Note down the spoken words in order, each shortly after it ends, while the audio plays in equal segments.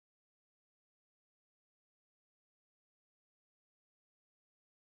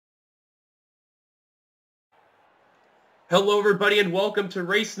Hello, everybody, and welcome to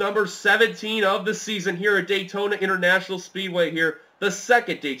race number 17 of the season here at Daytona International Speedway here. The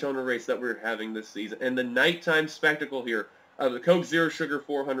second Daytona race that we're having this season, and the nighttime spectacle here of the Coke Zero Sugar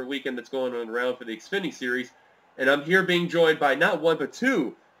 400 weekend that's going on around for the Xfinity Series. And I'm here being joined by not one, but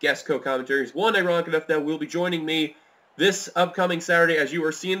two guest co-commentaries. One, ironic enough, that will be joining me this upcoming Saturday as you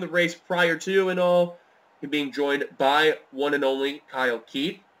are seeing the race prior to and all. You're being joined by one and only Kyle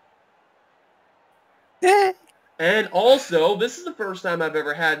Keith. And also, this is the first time I've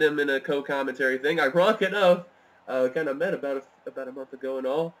ever had him in a co-commentary thing. Ironic enough, kind of met about a month ago and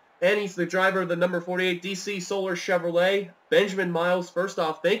all. And he's the driver of the number 48 DC Solar Chevrolet, Benjamin Miles. First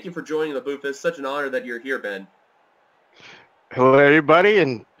off, thank you for joining the booth. It's such an honor that you're here, Ben. Hello, everybody,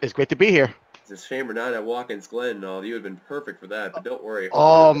 and it's great to be here. It's a shame we're not at Watkins Glen and all. You would have been perfect for that, but don't worry.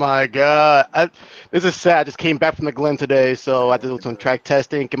 Oh, my God. This is sad. I just came back from the Glen today, so I had to do some track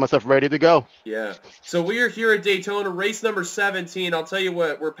testing, get myself ready to go. Yeah. So we are here at Daytona, race number 17. I'll tell you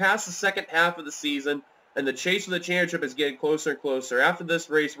what, we're past the second half of the season, and the chase for the championship is getting closer and closer. After this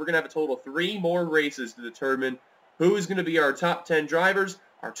race, we're going to have a total of 3 more races to determine who is going to be our top 10 drivers,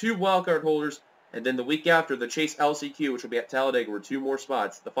 our 2 wildcard holders, and then the week after, the Chase LCQ, which will be at Talladega, where 2 more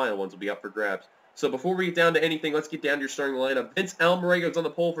spots, the final ones, will be up for grabs. So before we get down to anything, let's get down to your starting lineup. Vince Almarego is on the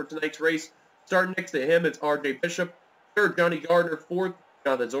pole for tonight's race. Starting next to him, it's RJ Bishop. Third, Johnny Gardner. Fourth,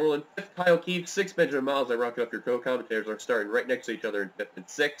 Jonathan Zorlin. Fifth, Kyle Keith. Sixth, Benjamin Miles. I rock up your co-commentators are starting right next to each other in fifth and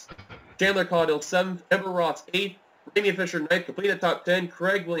sixth. Chandler Caudill, seventh. Ember Ross, eighth. Damian Fisher, ninth. Complete at top 10.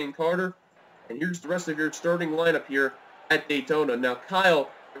 Craig William Carter. And here's the rest of your starting lineup here at Daytona. Now, Kyle,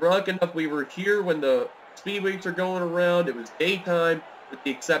 ironic enough, we were here when the speed weeks are going around. It was daytime, with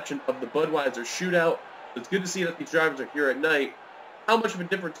the exception of the Budweiser shootout. It's good to see that these drivers are here at night. How much of a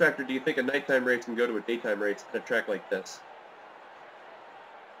difference factor do you think a nighttime race can go to a daytime race at a track like this?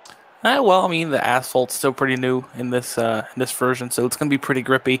 Well, I mean, the asphalt's still pretty new in this version, so it's going to be pretty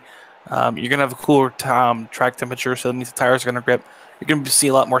grippy. You're going to have a cooler track temperature, so that means the tires are going to grip. You're going to see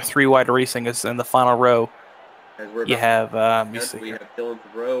a lot more 3-wide racing as in the final row. We have Dylan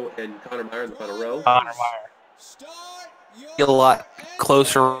Thoreau and Connor Meyer in the final row. Connor Meyer. A lot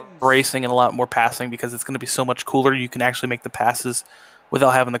closer racing and a lot more passing because it's going to be so much cooler. You can actually make the passes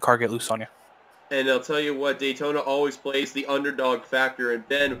without having the car get loose on you. And I'll tell you what, Daytona always plays the underdog factor. And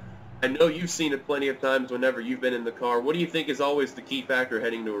Ben, I know you've seen it plenty of times whenever you've been in the car. What do you think is always the key factor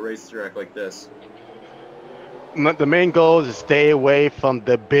heading to a racetrack like this? The main goal is to stay away from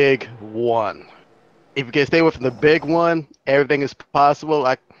the big one. If you can stay away from the big one, everything is possible.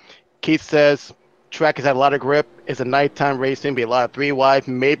 Like Keith says, track has had a lot of grip. It's a nighttime racing, be a lot of 3-wide,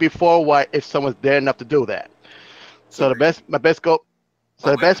 maybe 4-wide if someone's there enough to do that. So the best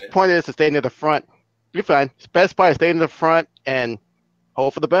point is to stay near the front. You're fine. The best part is stay near the front and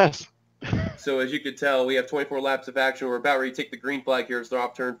hope for the best. So as you can tell, we have 24 laps of action. We're about ready to take the green flag here as they're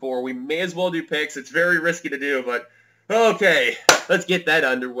off turn 4. We may as well do picks. It's very risky to do, but okay, let's get that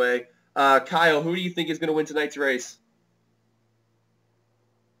underway. Kyle, who do you think is going to win tonight's race?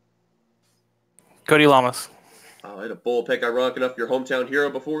 Cody Lamas. Oh, I had a bold pick. Ironic enough, your hometown hero.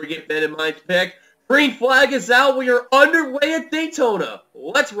 Before we get Ben in my pick, green flag is out. We are underway at Daytona.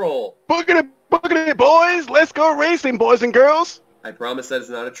 Let's roll. Boogity, boys. Let's go racing, boys and girls. I promise that is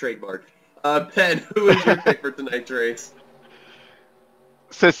not a trademark. Ben, who is your pick for tonight's race?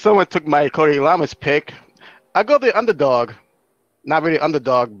 Since someone took my Cody Lamas pick, I'll go the underdog. Not really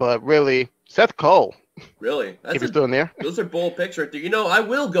underdog, but really Seth Cole. Really? If he's doing there. Those are bold picks right there. You know, I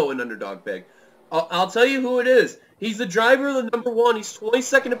will go an underdog pick. I'll tell you who it is. He's the driver of the number 1. He's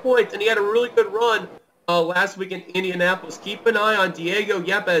 22nd in points, and he had a really good run last week in Indianapolis. Keep an eye on Diego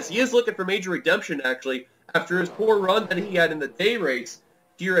Yepes. He is looking for major redemption, actually, after his poor run that he had in the day race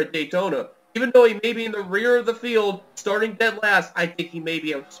here at Daytona. Even though he may be in the rear of the field, starting dead last, I think he may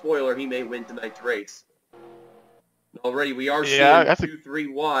be a spoiler. He may win tonight's race. Already, we are seeing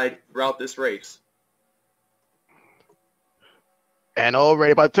 2-3 wide throughout this race. And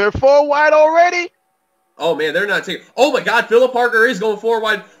already about to turn 4 wide already. Oh, man, they're not taking... Oh, my God, Phillip Parker is going 4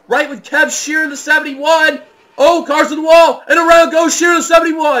 wide. Right with Kev Shear in the 71. Oh, cars to the wall. And around goes Shear in the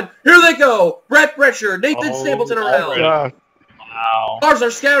 71. Here they go. Brett Brescher, Nathan Stapleton around. Wow. Cars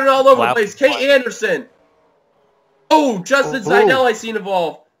are scattered all over the place. Kate Anderson. Oh, Justin Seidel I seen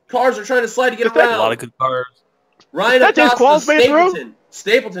involved. Cars are trying to slide to get around. A lot of good cars. Ryan Acosta,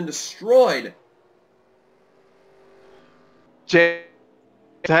 Stapleton destroyed.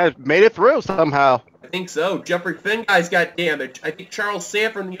 Has made it through somehow. I think so. Jeffrey Finn guy's got damaged. I think Charles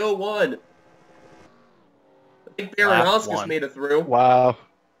Sanford in the 01. I think Baranowski's made it through. Wow.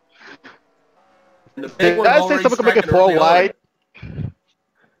 And the big one I say someone can make it 4 wide?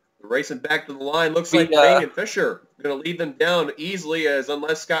 Racing back to the line. Looks like Damian Fisher. going to lead them down easily as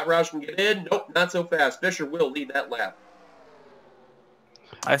unless Scott Roush can get in. Nope, not so fast. Fisher will lead that lap.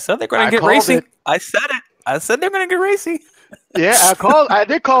 I said they're going to get racy. I said it. I said they're going to get racy. Yeah, I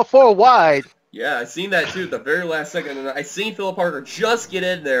did call 4 wide. Yeah, I seen that too at the very last second, and I seen Philip Parker just get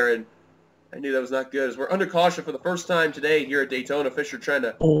in there, and I knew that was not good. As we're under caution for the first time today here at Daytona, Fisher trying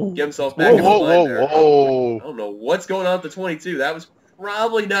to get himself back in the line there. Whoa. I don't know what's going on at the 22. That was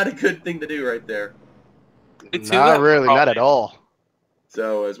probably not a good thing to do right there. Not really, not at all.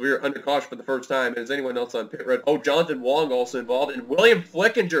 So as we were under caution for the first time, is anyone else on pit road? Oh, Jonathan Wong also involved, and William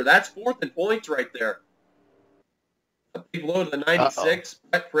Flickinger. That's 4th in points right there. A big blow to the 96.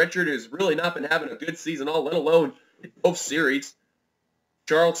 Brett Pritchard, who's really not been having a good season, let alone in both series.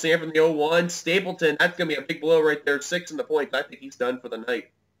 Charles Sanford in the 01. Stapleton, that's going to be a big blow right there. 6 in the points. I think he's done for the night.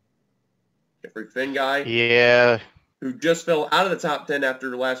 Jeffrey Finn guy. Yeah. Who just fell out of the top 10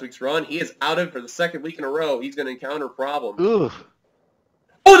 after last week's run. He is outed for the 2nd week in a row. He's going to encounter problems. Ooh.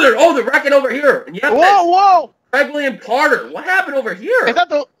 Oh, they're wrecking over here. And Whoa. Craig William Carter. What happened over here? Is that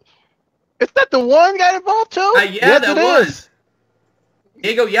the one guy involved too? Yeah, yes, that was.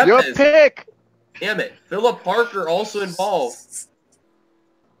 Diego Yepes. Your pick. Damn it. Philip Parker also involved.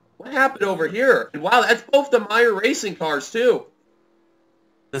 What happened over here? And wow, that's both the Meyer Racing cars too.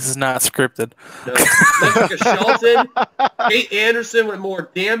 This is not scripted. No. Jessica Shelton, Kate Anderson with more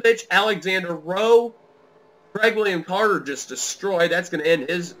damage, Alexander Rowe, Craig William Carter just destroyed. That's going to end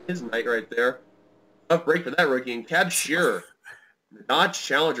his night right there. Tough break for that rookie. And Cab Shearer, Dodge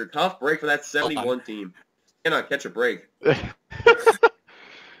Challenger. Tough break for that 71 team. Cannot catch a break.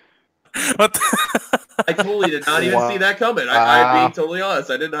 I totally did not even see that coming. I'm being totally honest.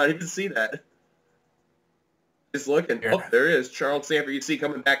 I did not even see that. Just looking. Oh, there is. Charles Sanford, you see,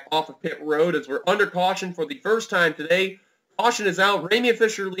 coming back off of pit road as we're under caution for the first time today. Caution is out. Ramian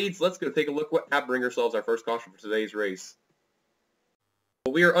Fisher leads. Let's go take a look what bring ourselves our first caution for today's race.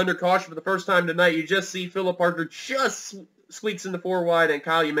 Well, we are under caution for the first time tonight. You just see Philip Parker just squeaks into 4 wide, and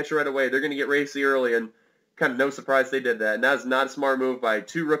Kyle, you mentioned right away, they're going to get racy early, and kind of no surprise they did that. And that was not a smart move by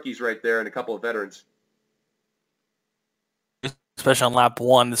 2 rookies right there and a couple of veterans. Especially on lap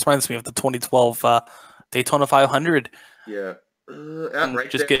 1. This reminds me of the 2012 Daytona 500. Yeah. Right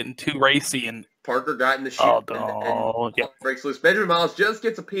just there. Getting too racy, and Parker got in the chute and breaks loose. Benjamin Miles just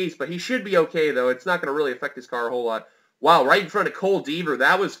gets a piece, but he should be okay, though. It's not going to really affect his car a whole lot. Wow, right in front of Cole Deaver.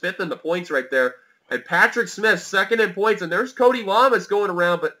 That was 5th in the points right there. And Patrick Smith, 2nd in points. And there's Cody Lamas going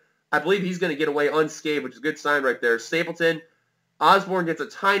around, but I believe he's going to get away unscathed, which is a good sign right there. Stapleton, Osborne gets a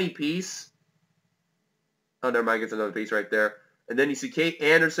tiny piece. Oh, never mind, gets another piece right there. And then you see Kate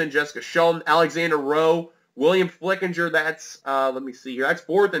Anderson, Jessica Shelton, Alexander Rowe, William Flickinger. That's, let me see here. That's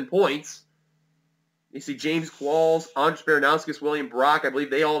 4th in points. You see James Qualls, Andres Baranowskis, William Brock. I believe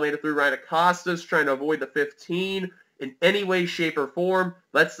they all made it through. Ryan Acosta's trying to avoid the 15 in any way, shape, or form.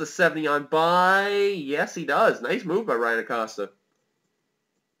 Lets the 70 on by. Yes, he does. Nice move by Ryan Acosta.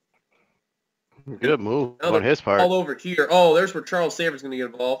 Good move on his part. All over here. Oh, there's where Charles Sanford's going to get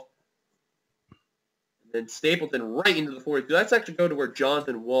involved. And Stapleton right into the 42. Let's actually go to where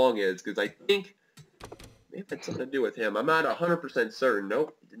Jonathan Wong is, because I think it may have had something to do with him. I'm not 100% certain.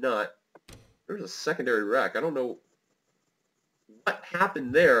 Nope, he did not. There was a secondary wreck. I don't know what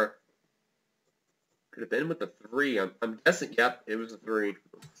happened there. Could have been with the 3. I'm guessing, yep, it was a 3.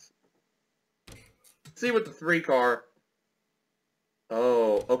 Let's see what the 3 car.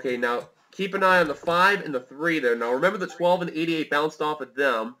 Oh, okay, now keep an eye on the 5 and the 3 there. Now remember the 12 and 88 bounced off of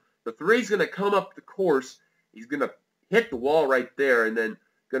them. The 3's going to come up the course. He's going to hit the wall right there and then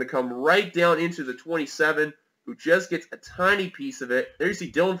going to come right down into the 27, who just gets a tiny piece of it. There you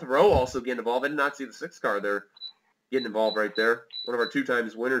see Dylan Thoreau also getting involved. I did not see the 6 car there getting involved right there. One of our 2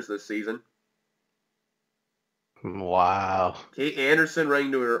 times winners this season. Wow. Kate Anderson running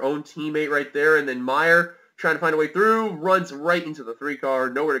into her own teammate right there. And then Meyer trying to find a way through, runs right into the 3 car,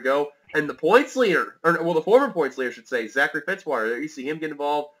 nowhere to go. And the points leader, or well, the former points leader, I should say, Zachary Fitzwater. There you see him get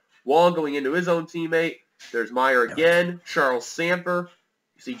involved. Wong going into his own teammate. There's Meyer again. Charles Samper.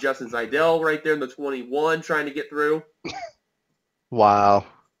 You see Justin Zeidel right there in the 21 trying to get through. Wow.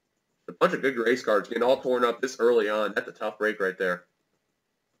 A bunch of good race cars getting all torn up this early on. That's a tough break right there.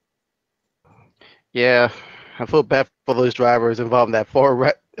 Yeah, I feel bad for those drivers involved in that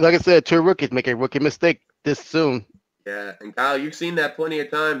 4. Like I said, 2 rookies make a rookie mistake this soon. Yeah, and Kyle, you've seen that plenty of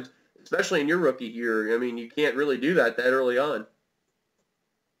times, especially in your rookie year. I mean, you can't really do that early on.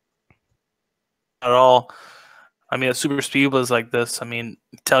 At all. I mean, a super speed was like this. I mean,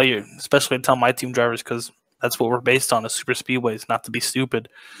 especially tell my team drivers, because that's what we're based on, a super speedways, not to be stupid.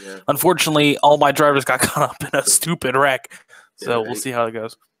 Yeah. Unfortunately, all my drivers got caught up in a stupid wreck. So we'll see how it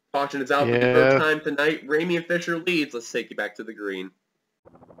goes. Caution is out for the third time tonight. Ramey and Fisher leads. Let's take you back to the green.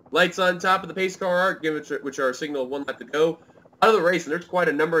 Lights on top of the pace car arc, which are a signal of 1 lap to go. Out of the race, and there's quite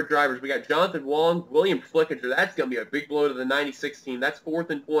a number of drivers. We got Jonathan Wong, William Flickinger. That's going to be a big blow to the 96 team. That's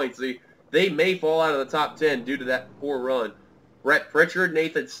 4th in points. They may fall out of the top 10 due to that poor run. Brett Pritchard,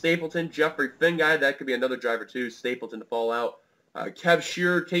 Nathan Stapleton, Jeffrey Finguy. That could be another driver, too. Stapleton to fall out. Kev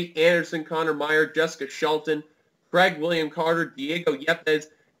Shearer, Tate Anderson, Connor Meyer, Jessica Shelton, Craig William Carter, Diego Yepes,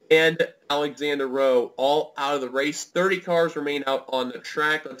 and Alexander Rowe, all out of the race. 30 cars remain out on the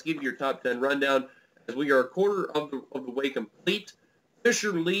track. Let's give you your top 10 rundown as we are a quarter of the way complete.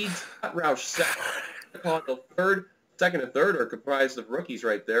 Fisher leads, Scott Roush second, Caudill third. Second and third are comprised of rookies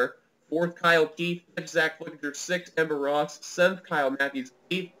right there. 4th, Kyle Keith. 5th, Zach Flickinger. 6th, Ember Ross. 7th, Kyle Matthews.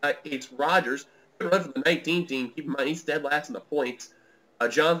 8th, Rogers. Good run for the 19 team. Keep in mind, he's dead last in the points.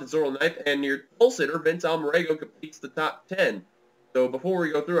 Jonathan Zorrell 9th, and your pole sitter, Vince Almarego, completes the top 10. So before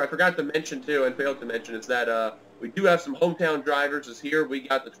we go through, I forgot to mention, too, and failed to mention, is that we do have some hometown drivers is here. We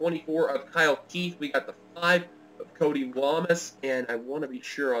got the 24 of Kyle Keith. We got the 5 of Cody Lamas, and I want to be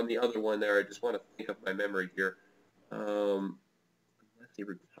sure on the other one there. I just want to think of my memory here. Unless he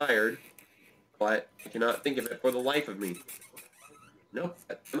retired, but I cannot think of it for the life of me. Nope,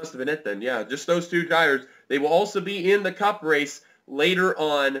 that must have been it then. Yeah, just those 2 drivers. They will also be in the Cup race later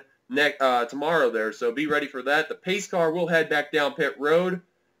on tomorrow there, so be ready for that. The pace car will head back down pit road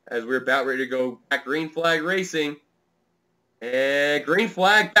as we're about ready to go back green flag racing. And green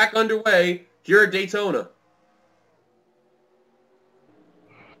flag back underway here at Daytona.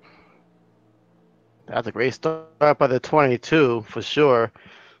 That's a great start by the 22 for sure.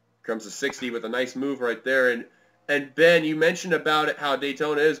 Comes the 60 with a nice move right there. And Ben, you mentioned about it how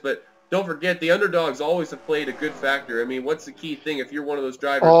Daytona is, but don't forget the underdogs always have played a good factor. I mean, what's the key thing if you're one of those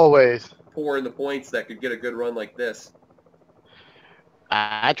drivers always poor in the points that could get a good run like this?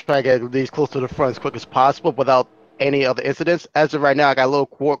 I try to get these close to the front as quick as possible without any other incidents. As of right now, I got a little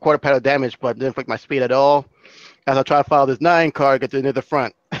quarter pedal damage, but didn't affect my speed at all. As I try to follow this 9 car, get to near the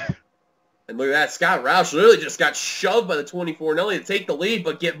front. And look at that, Scott Roush literally just got shoved by the 24, not only to take the lead,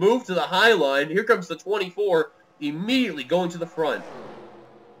 but get moved to the high line. Here comes the 24, immediately going to the front.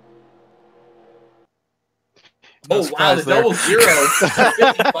 Oh, wow, the double zero,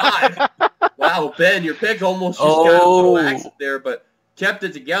 55. Wow, Ben, your pick almost just got a little accident there, but kept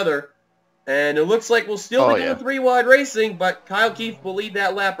it together. And it looks like we'll still be doing 3-wide racing, but Kyle Keith will lead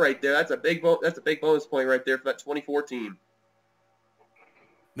that lap right there. That's a big bonus point right there for that 24 team.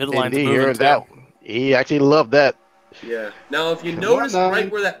 Midline's moving that. He actually loved that. Yeah. Now, if you notice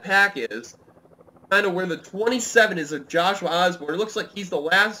right where that pack is, kind of where the 27 is of Joshua Osborne, it looks like he's the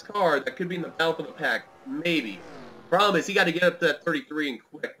last car that could be in the mouth of the pack. Maybe. Problem is, he got to get up to that 33 and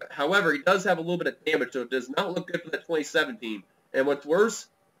quick. However, he does have a little bit of damage, so it does not look good for that 27 team. And what's worse,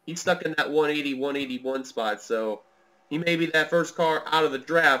 he's stuck in that 180, 181 spot, so he may be that first car out of the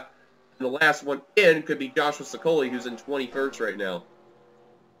draft, and the last one in could be Joshua Sicoli, who's in 21st right now.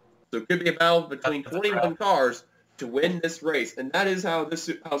 So it could be a battle between 21 cars to win this race, and that is how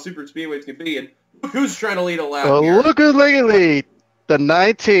Super Speedways can be. And look who's trying to lead a lap here. Look who's lead, the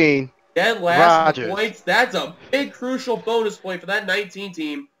 19. Dead last points. That's a big crucial bonus point for that 19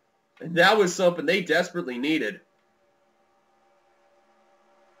 team, and that was something they desperately needed.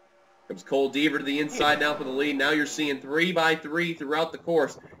 Comes Cole Deaver to the inside now for the lead. Now you're seeing 3x3 throughout the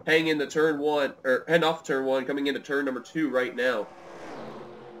course, heading into turn 1, or heading off turn 1, coming into turn number 2 right now.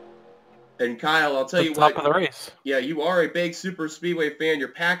 And Kyle, I'll tell you what. Top of the race. Yeah, you are a big Super Speedway fan. Your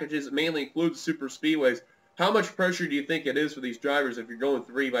packages mainly include Super Speedways. How much pressure do you think it is for these drivers if you're going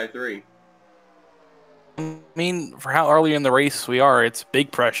 3x3? I mean, for how early in the race we are, it's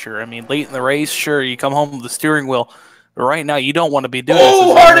big pressure. I mean, late in the race, sure, you come home with the steering wheel. But right now, you don't want to be doing this.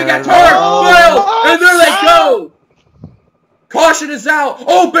 Oh, Harding got turned! And there they go! Caution is out!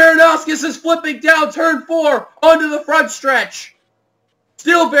 Oh, Baranowskis is flipping down turn 4 onto the front stretch.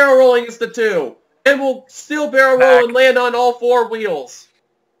 Still barrel rolling is the 2. And will still barrel roll and land on all 4 wheels.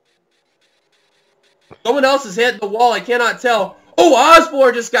 Someone else is hitting the wall. I cannot tell. Oh,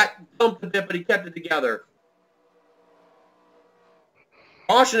 Osborne just got bumped a bit, but he kept it together.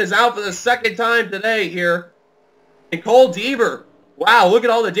 Caution is out for the second time today here. And Cole Deaver. Wow, look at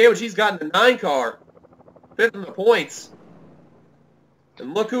all the damage he's got in the 9 car. 5th in the points.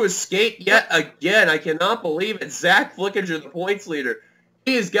 And look who escaped yet again. I cannot believe it. Zach Flickinger, the points leader.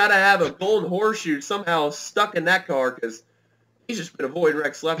 He has got to have a golden horseshoe somehow stuck in that car because he's just been avoiding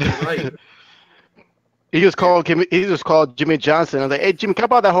wrecks left and right. He just called Jimmy Johnson. I was like, hey, Jimmy, can I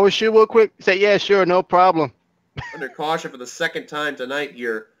borrow that horseshoe real quick? He said, yeah, sure, no problem. Under caution for the second time tonight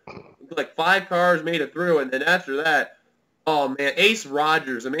here. Like 5 cars made it through, and then after that, Oh, man, Ace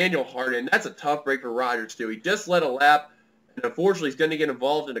Rogers, Emmanuel Hardin, that's a tough break for Rogers, too. He just led a lap, and unfortunately he's going to get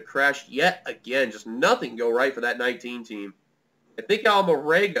involved in a crash yet again. Just nothing go right for that 19 team. I think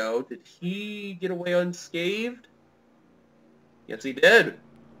Almarego, did he get away unscathed? Yes, he did.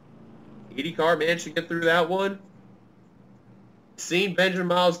 80 car managed to get through that one. Seen Benjamin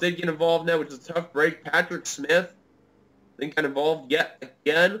Miles did get involved now, which is a tough break. Patrick Smith, I think, got involved yet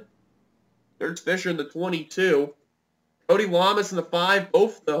again. There's Fisher in the 22. Cody Lamas in the 5,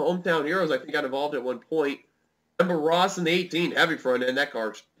 both the hometown heroes, I think, got involved at one point. Ember Ross in the 18, heavy front end, that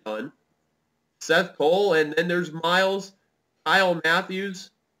car's done. Seth Cole, and then there's Miles, Kyle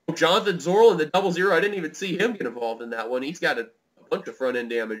Matthews, Jonathan Zorl in the 00. I didn't even see him get involved in that one. He's got a bunch of front end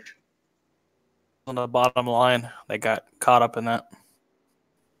damage. On the bottom line, they got caught up in that.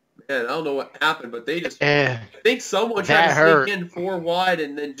 Man, I don't know what happened, but they just, I I think someone tried to sneak in 4 wide,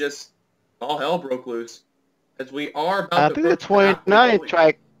 and then just all hell broke loose. As we are about to think the 29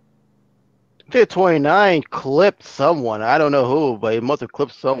 track. I think the 29 clipped someone. I don't know who, but it must have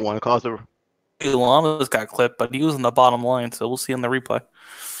clipped someone. Caused a... Lamas got clipped, but he was in the bottom line, so we'll see in the replay.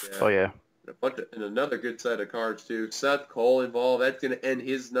 Yeah. Oh, yeah. And another good set of cards, too. Seth Cole involved. That's going to end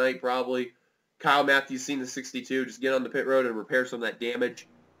his night, probably. Kyle Matthews seen the 62. Just get on the pit road and repair some of that damage.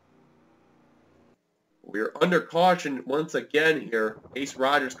 We're under caution once again here. Ace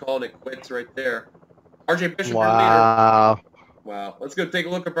Rogers calling it quits right there. RJ Bishop, your leader. Wow. Let's go take a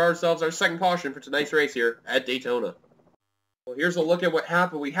look at ourselves. Our second caution for tonight's race here at Daytona. Well, here's a look at what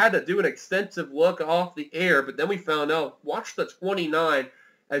happened. We had to do an extensive look off the air, but then we found out, watch the 29.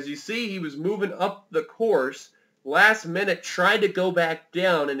 As you see, he was moving up the course. Last minute, tried to go back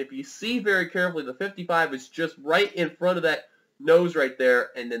down, and if you see very carefully, the 55 is just right in front of that nose right there,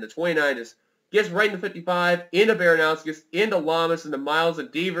 and then the 29 just gets right into 55, into Baranowskis, into Lamas, into Miles and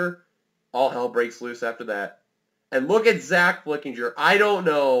Deaver. All hell breaks loose after that. And look at Zach Flickinger. I don't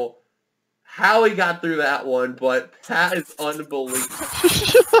know how he got through that one, but that is unbelievable.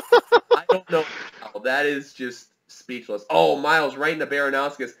 I don't know how. That is just speechless. Oh, Miles right into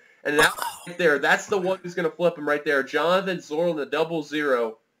Baranowskis. And that right there, that's the one who's going to flip him right there. Jonathan Zorl in the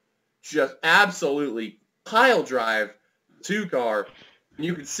 00. Just absolutely pile drive 2-car. And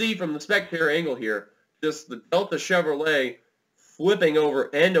you can see from the spectator angle here, just the Delta Chevrolet flipping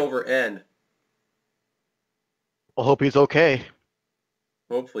over end. I hope he's okay.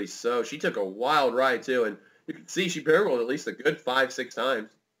 Hopefully so. She took a wild ride, too, and you can see she barreled at least a good 5-6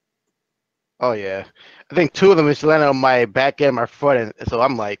 times. Oh, yeah. I think 2 of them just landed on my back end, my front end, so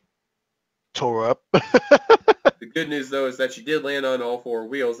I'm, like, tore up. The good news, though, is that she did land on all 4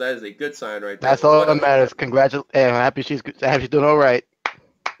 wheels. That is a good sign right there. That's all that matters. Congratulations. I'm happy she's doing all right.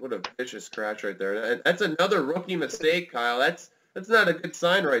 What a vicious scratch right there. And that's another rookie mistake, Kyle. That's not a good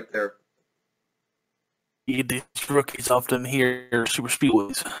sign right there. These rookies often hear super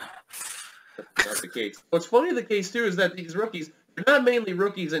speedways. That's not the case. What's funny in the case, too, is that these rookies, they're not mainly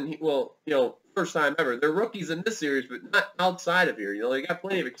rookies in, well, you know, first time ever. They're rookies in this series, but not outside of here. You know, they got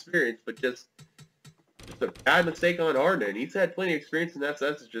plenty of experience, but just a bad mistake on Hardin. He's had plenty of experience in that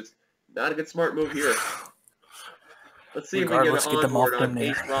sense. It's just not a good smart move here. Let's see if we can get an onboard on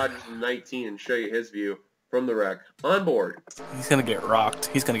Ace Rogers in 19 and show you his view from the wreck. On board. He's going to get rocked.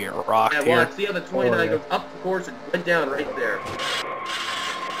 He's going to get rocked here. Watch, see how the 29 goes up the course and went down right there.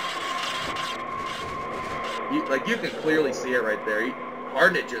 You can clearly see it right there.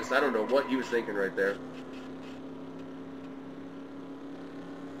 Hardin just, I don't know what he was thinking right there.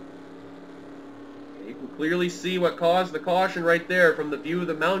 You can clearly see what caused the caution right there from the view of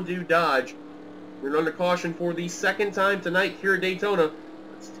the Mountain Dew Dodge. We're under caution for the second time tonight here at Daytona.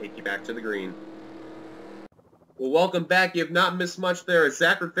 Let's take you back to the green. Well, welcome back. You have not missed much there.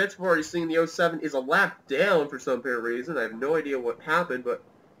 Zachary Fitz, we've already seen the 07, is a lap down for some apparent reason. I have no idea what happened, but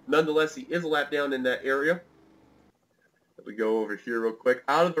nonetheless, he is a lap down in that area. Let me go over here real quick.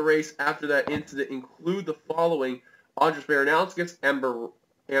 Out of the race after that incident include the following: Andres Baranowskis, Ember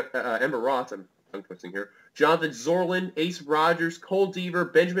Ross, I'm tongue twisting here, Jonathan Zorlin, Ace Rogers, Cole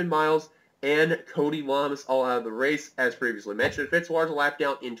Deaver, Benjamin Miles, and Cody Lamas all out of the race. As previously mentioned, Fitzwater's a lap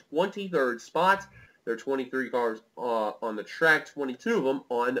down in 23rd spot. There are 23 cars on the track, 22 of them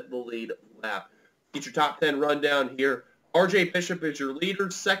on the lead lap. Get your top 10 rundown here. RJ Bishop is your leader.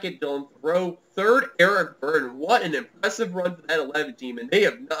 Second, Dylan Thoreau. Third, Eric Burton. What an impressive run for that 11 team, and they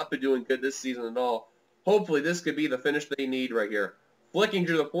have not been doing good this season at all. Hopefully this could be the finish they need right here.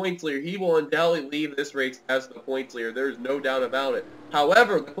 Flickinger, the points leader, he will undoubtedly leave this race as the points leader. There's no doubt about it.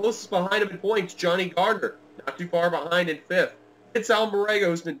 However, the closest behind him in points, Johnny Gardner, not too far behind in 5th. It's Almarego,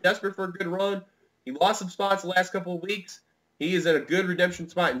 who's been desperate for a good run. He lost some spots the last couple of weeks. He is in a good redemption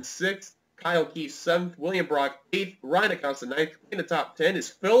spot in 6th. Kyle Keith 7th, William Brock 8th, Ryan Acosta 9th. In the top 10 is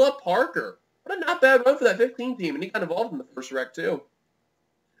Philip Parker. What a not bad run for that 15 team, and he got involved in the first wreck too.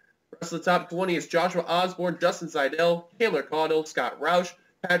 The rest of the top 20 is Joshua Osborne, Justin Seidel, Chandler Caudill, Scott Roush,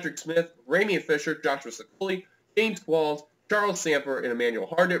 Patrick Smith, Ramian Fisher, Joshua Sicoli, James Qualls, Charles Samper, and Emmanuel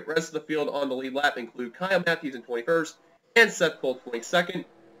Hardnett. Rest of the field on the lead lap include Kyle Matthews in 21st and Seth Cole 22nd.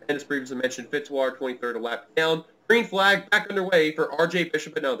 And as previously mentioned, Fitzwater 23rd, a lap down. Green flag back underway for RJ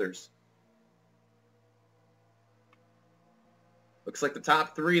Bishop and others. Looks like the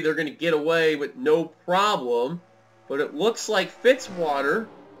top 3, they're going to get away with no problem. But it looks like Fitzwater,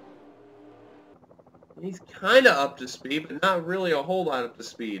 he's kind of up to speed, but not really a whole lot up to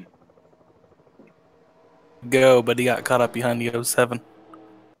speed. Go, but he got caught up behind the 07.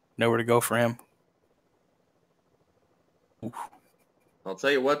 Nowhere to go for him. Oof. I'll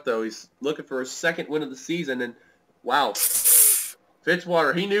tell you what, though, he's looking for his second win of the season, and wow.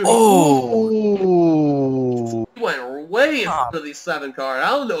 Fitzwater, he knew he went way in front of the 7 car. I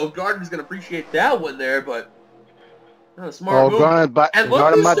don't know if Gardner's going to appreciate that one there, but a smart move. And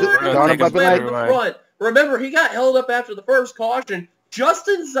look who's starting to make his way up the front. Remember, he got held up after the first caution.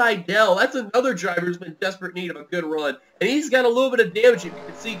 Justin Seidel, that's another driver who's been in desperate need of a good run. And he's got a little bit of damage, if you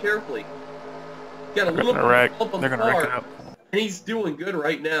can see carefully. He's got a little bit of bump on the car. And he's doing good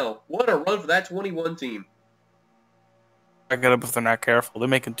right now. What a run for that 21 team. I got up if they're not careful. They're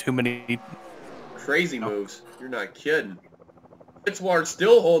making too many crazy moves. You're not kidding. Fitzwater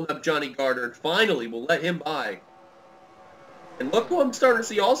still holding up Johnny Gardner, and finally will let him by. And look who I'm starting to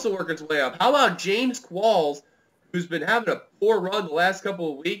see also work its way up. How about James Qualls, who's been having a poor run the last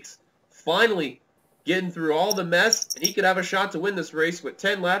couple of weeks, finally getting through all the mess, and he could have a shot to win this race with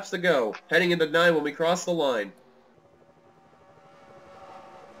 10 laps to go, heading into 9 when we cross the line.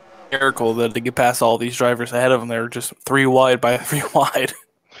 Miracle that they get past all these drivers ahead of them. They're just 3 wide by 3 wide.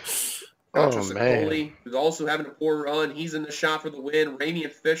 Sicoli, who's also having a poor run. He's in the shot for the win.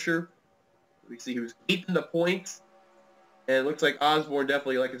 Ramian Fisher, we see who's keeping the points. And it looks like Osborne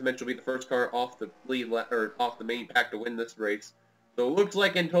definitely, like I mentioned, will be the first car off the lead or off the main pack to win this race. So it looks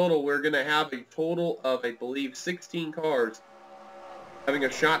like in total we're going to have a total of, I believe, 16 cars having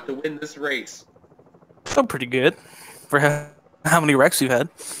a shot to win this race. So pretty good for how many wrecks you've had.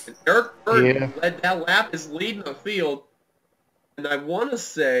 And Eric Byrne led that lap, is leading the field. And I want to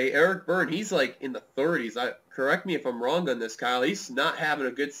say Eric Byrne, he's like in the 30s. Correct me if I'm wrong on this, Kyle. He's not having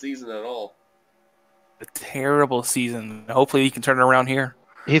a good season at all. A terrible season. Hopefully he can turn it around here.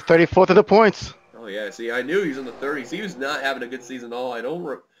 He's 34th in the points. Oh, yeah. See, I knew he was in the 30s. He was not having a good season at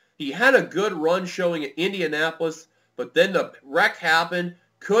all. He had a good run showing at Indianapolis, but then the wreck happened.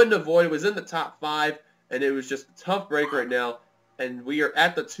 Couldn't avoid it. Was in the top 5, and it was just a tough break right now. And we are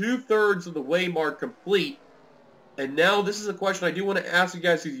at the 2/3 of the way mark complete. And now this is a question I do want to ask you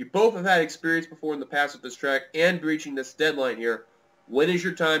guys, because you both have had experience before in the past with this track and reaching this deadline here. When is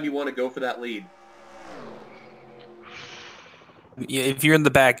your time you want to go for that lead? Yeah, if you're in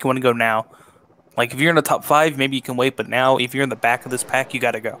the back, you want to go now. Like, if you're in the top 5, maybe you can wait, but now, if you're in the back of this pack, you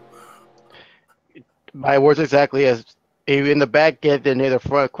got to go. My words exactly as, if you're in the back, get there near the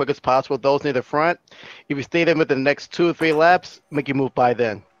front as quick as possible. Those near the front, if you stay there with the next 2 or 3 laps, make your move by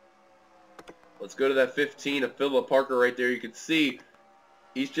then. Let's go to that 15 of Philip Parker right there. You can see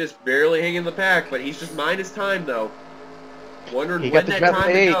he's just barely hanging the pack, but he's just minding his time, though. Wondering when that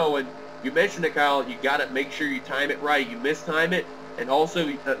time to go. And you mentioned it, Kyle. You got to make sure you time it right. You mistime it, and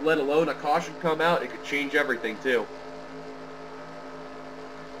also, let alone a caution come out, it could change everything, too.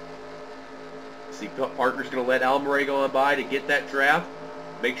 See, Parker's going to let Almaray go on by to get that draft.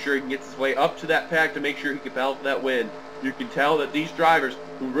 Make sure he can get his way up to that pack to make sure he can battle for that win. You can tell that these drivers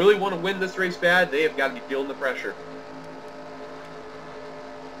who really want to win this race bad, they have got to be feeling the pressure.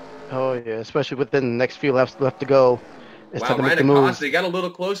 Oh, yeah, especially within the next few laps left to go. It's time to make the move. Acosta, he got a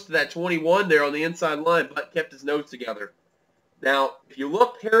little close to that 21 there on the inside line, but kept his nose together. Now, if you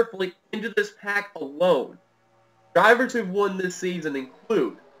look carefully into this pack alone, drivers who've won this season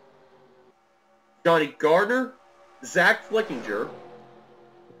include Johnny Gardner, Zach Flickinger,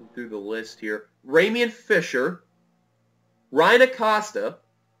 looking through the list here, Ramian Fisher, Ryan Acosta,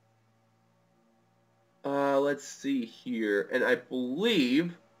 let's see here, and I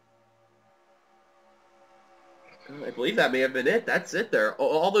believe that may have been it. That's it there.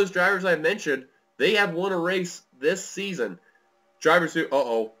 All those drivers I mentioned, they have won a race this season. Drivers who,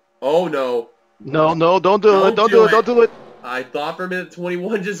 oh no. No, don't do it. Don't do it. I thought for a minute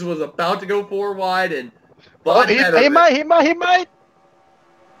 21 just was about to go 4 wide, and he might.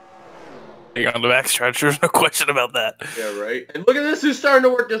 You're on the backstretch. There's no question about that. Yeah, right. And look at this who's starting to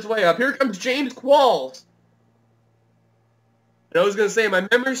work his way up. Here comes James Qualls. And I was going to say, my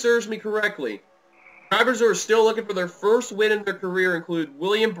memory serves me correctly. Drivers who are still looking for their first win in their career include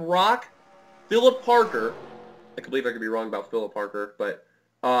William Brock, Philip Parker. I believe I could be wrong about Philip Parker, but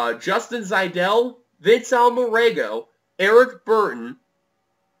Justin Zeidel, Vince Almarego, Eric Burton,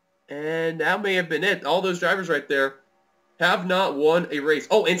 and that may have been it. All those drivers right there have not won a race.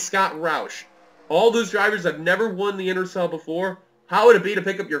 Oh, and Scott Roush. All those drivers have never won the NRSL before. How would it be to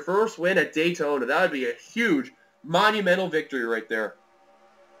pick up your first win at Daytona? That would be a huge, monumental victory right there.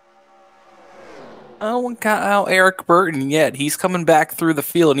 I don't count out Eric Burton yet. He's coming back through the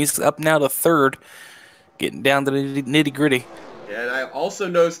field, and he's up now to third, getting down to the nitty-gritty. Yeah, and I also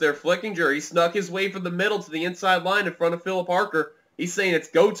noticed there, Flickinger, he snuck his way from the middle to the inside line in front of Philip Parker. He's saying it's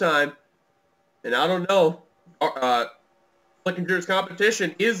go time. And I don't know. Flickinger's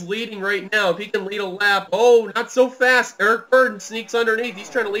competition is leading right now. If he can lead a lap, oh, not so fast. Eric Burton sneaks underneath. He's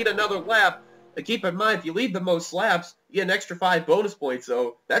trying to lead another lap. But keep in mind, if you lead the most laps, you get an extra 5 bonus points.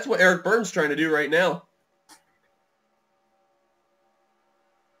 So that's what Eric Burton's trying to do right now.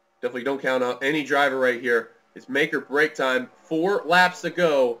 Definitely don't count out any driver right here. It's make or break time. 4 laps to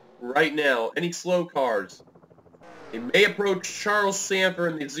go right now. Any slow cars? They may approach Charles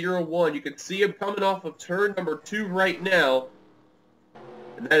Sanford in the 0-1. You can see him coming off of turn number 2 right now.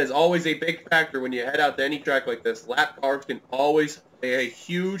 And that is always a big factor when you head out to any track like this. Lap cars can always be a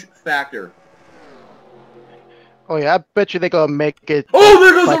huge factor. Oh, yeah, I bet you they're going to make it. Oh,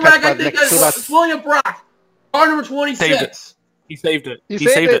 there goes the wreck. I think it's William Brock. Car number 26. He saved it. He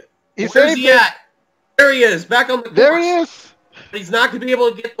saved it. Where's he at? There he is, back on the course. There he is. But he's not going to be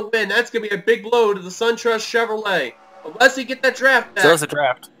able to get the win. That's going to be a big blow to the SunTrust Chevrolet. Unless he get that draft back. So that's a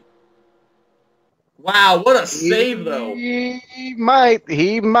draft. Wow, what a save, though. He might.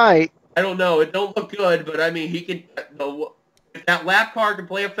 I don't know. It don't look good, but I mean, he can. If that lap car can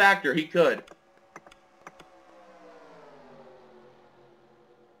play a factor, he could.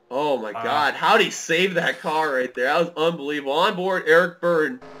 Oh my God! How'd he save that car right there? That was unbelievable. On board, Eric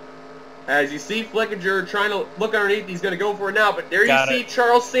Burton. As you see Flickinger trying to look underneath, he's going to go for it now. But there you see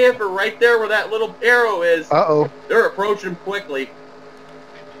Charles Sanford right there where that little arrow is. Uh-oh. They're approaching him quickly.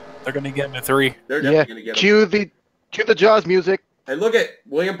 They're going to get him to 3. They're definitely going to get him. Cue the Jaws music. And look at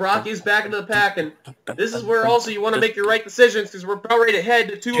William Brock is back into the pack, and this is where also you want to make your right decisions because we're about ready to head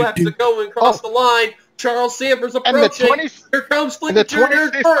to 2 laps to go and cross the line. Charles Sanford's approaching. Here comes Flickinger and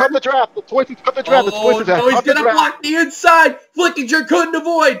Eric Burton. Cut the draft. The 20s cut the draft. Oh, no, he's going to block the inside. Flickinger couldn't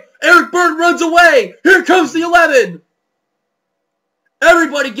avoid. Eric Burton runs away. Here comes the 11.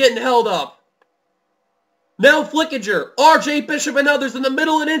 Everybody getting held up. Now Flickinger, RJ Bishop, and others in the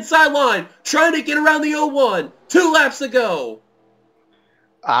middle and inside line trying to get around the 0-1. 2 laps to go.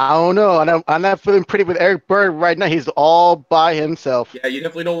 I don't know. I'm not feeling pretty with Eric Burton right now. He's all by himself. Yeah, you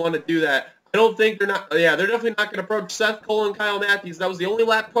definitely don't want to do that. I don't think they're not. Yeah, they're definitely not going to approach Seth Cole and Kyle Matthews. That was the only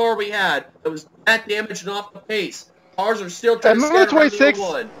lap car we had that was that damaged and off the pace. Cars are still trying to scatter around the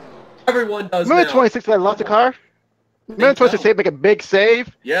 0-1. Everyone does now. Remember 26 that lost the car? Remember 26 make a big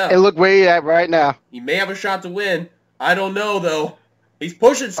save? Yeah. And look where he's at right now. He may have a shot to win. I don't know, though. He's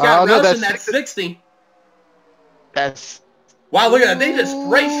pushing Scott Roush in that 60. That's... Wow, look at that. They just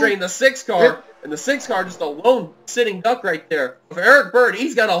freight trained the 6 car. And the 6 car just a lone sitting duck right there. For Eric Burton,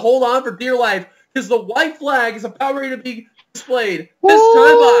 he's got to hold on for dear life because the white flag is about ready to be displayed. This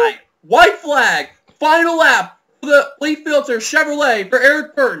time by white flag. Final lap for the Leaf Filter Chevrolet for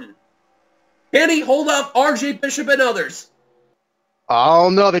Eric Burton. Can he hold off RJ Bishop and others? Oh,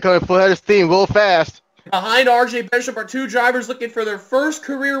 no. They're coming full head of steam real fast. Behind RJ Bishop are 2 drivers looking for their first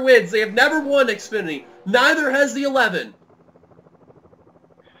career wins. They have never won Xfinity. Neither has the 11.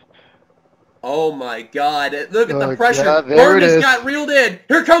 Oh my God. Look at the pressure. Burton's got reeled in.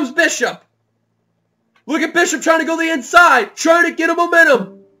 Here comes Bishop. Look at Bishop trying to go the inside. Trying to get a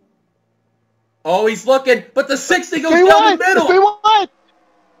momentum. Oh, he's looking. But the 60 goes down the middle.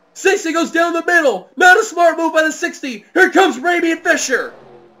 60 goes down the middle. Not a smart move by the 60. Here comes Raby and Fisher.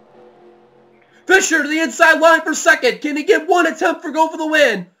 Fisher to the inside line for second. Can he get one attempt for go for the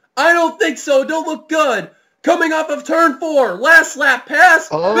win? I don't think so. Don't look good. Coming off of turn 4. Last lap pass.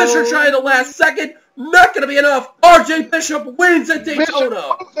 Fisher trying to last second. Not going to be enough. RJ Bishop wins at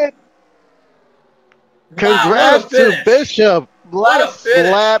Daytona. Congrats to Bishop. Last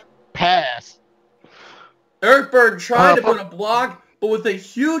lap pass. Eric Burton trying to put a block, but with a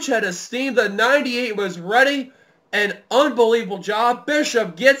huge head of steam, the 98 was ready. An unbelievable job.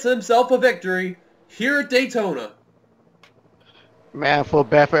 Bishop gets himself a victory here at Daytona. Man, I feel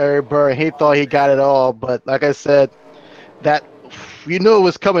bad for Eric Burton. He thought he got it all, but like I said, that you knew it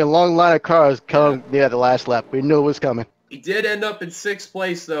was coming. A long line of cars coming near the last lap. We knew it was coming. He did end up in 6th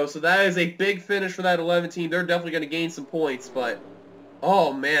place, though, so that is a big finish for that 11 team. They're definitely going to gain some points, but,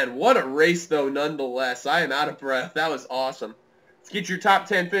 oh, man, what a race, though, nonetheless. I am out of breath. That was awesome. Let's get your top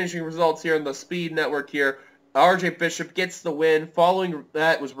 10 finishing results here on the Speed Network here. R.J. Bishop gets the win. Following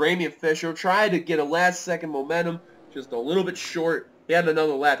that was Ramian Fisher. Tried to get a last-second momentum, just a little bit short. He had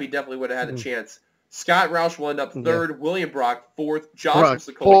another lap. He definitely would have had a chance. Scott Roush wound up 3rd. William Brock 4th. Josh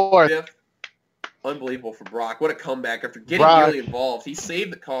Musicoli 5th. Unbelievable for Brock. What a comeback after getting really involved. He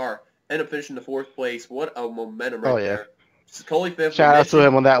saved the car. Ended up finishing in 4th place. What a momentum right there. Musicoli 5th. Shout out to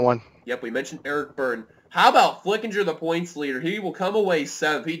him on that one. Yep, we mentioned Eric Byrne. How about Flickinger, the points leader? He will come away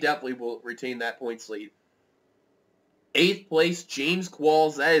 7th. He definitely will retain that points lead. 8th place, James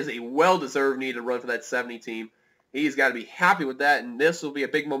Qualls. That is a well-deserved needed run for that 70 team. He's got to be happy with that, and this will be a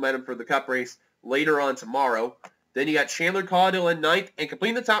big momentum for the Cup race later on tomorrow. Then you got Chandler Caudill in 9th, and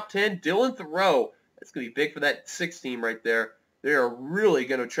completing the top 10, Dylan Thoreau. That's going to be big for that 6th team right there. They are really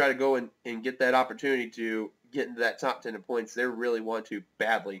going to try to go and get that opportunity to get into that top 10 in points. They really want to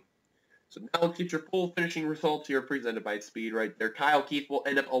badly. So now let's get your full finishing results here presented by Speed right there. Kyle Keith will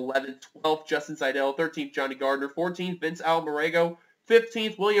end up 11th, 12th, Justin Seidel, 13th, Johnny Gardner, 14th, Vince Almarego,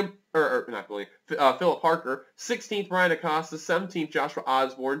 15th, Philip Parker, 16th, Ryan Acosta, 17th, Joshua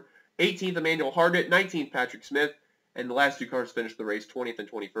Osborne, 18th, Emmanuel Hargett, 19th, Patrick Smith, and the last 2 cars finished the race, 20th and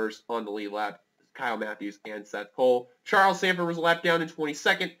 21st on the lead lap, Kyle Matthews and Seth Cole. Charles Sanford was a lap down in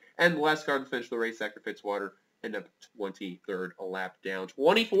 22nd, and the last car to finish the race, Zachary Fitzwater, ended up 23rd, a lap down.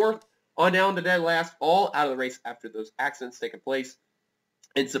 24th on down to dead last, all out of the race after those accidents taking place.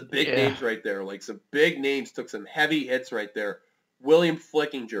 And some big names right there. Like, some big names took some heavy hits right there. William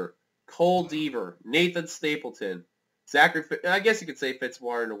Flickinger, Cole Deaver, Nathan Stapleton, Zachary, I guess you could say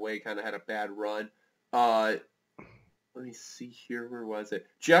Fitzwater in a way kind of had a bad run. Let me see here. Where was it?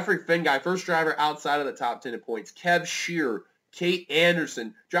 Jeffrey Finguy, first driver outside of the top 10 in points. Kev Shearer, Kate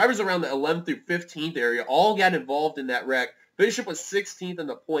Anderson. Drivers around the 11th through 15th area all got involved in that wreck. Bishop was 16th in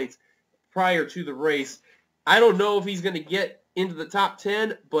the points prior to the race. I don't know if he's going to get into the top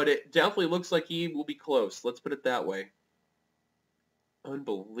 10, but it definitely looks like he will be close. Let's put it that way.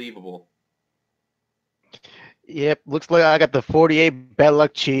 Unbelievable. Yep, looks like I got the 48 bad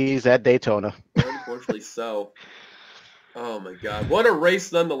luck cheese at Daytona. Unfortunately so. Oh my God. What a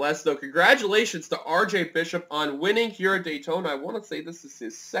race nonetheless, though. Congratulations to R.J. Bishop on winning here at Daytona. I want to say this is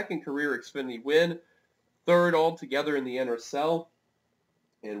his 2nd career Xfinity win, 3rd altogether in the NRSL.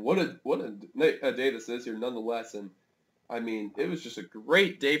 And what a day this is here nonetheless. And, I mean, it was just a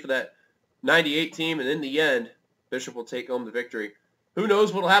great day for that 98 team. And in the end, Bishop will take home the victory. Who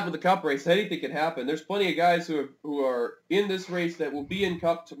knows what will happen with the Cup race? Anything can happen. There's plenty of guys who are in this race that will be in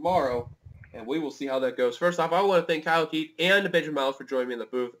Cup tomorrow, and we will see how that goes. First off, I want to thank Kyle Keith and Benjamin Miles for joining me in the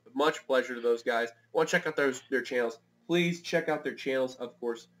booth. Much pleasure to those guys. I want to check out their channels. Please check out their channels. Of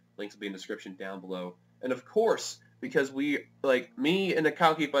course, links will be in the description down below. And of course, because we, like me and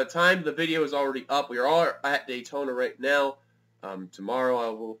Kyle Keith, by the time the video is already up, we are all at Daytona right now. Tomorrow I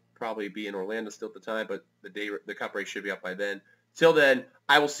will probably be in Orlando still at the time, but the Cup race should be up by then. Till then,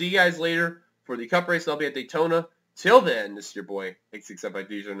 I will see you guys later for the Cup race. I'll be at Daytona. Till then, this is your boy,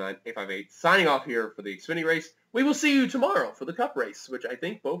 867-509-858, signing off here for the Xfinity race. We will see you tomorrow for the Cup race, which I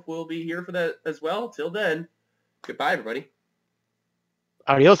think both will be here for that as well. Till then, goodbye, everybody.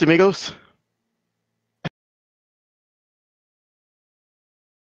 Adios, amigos.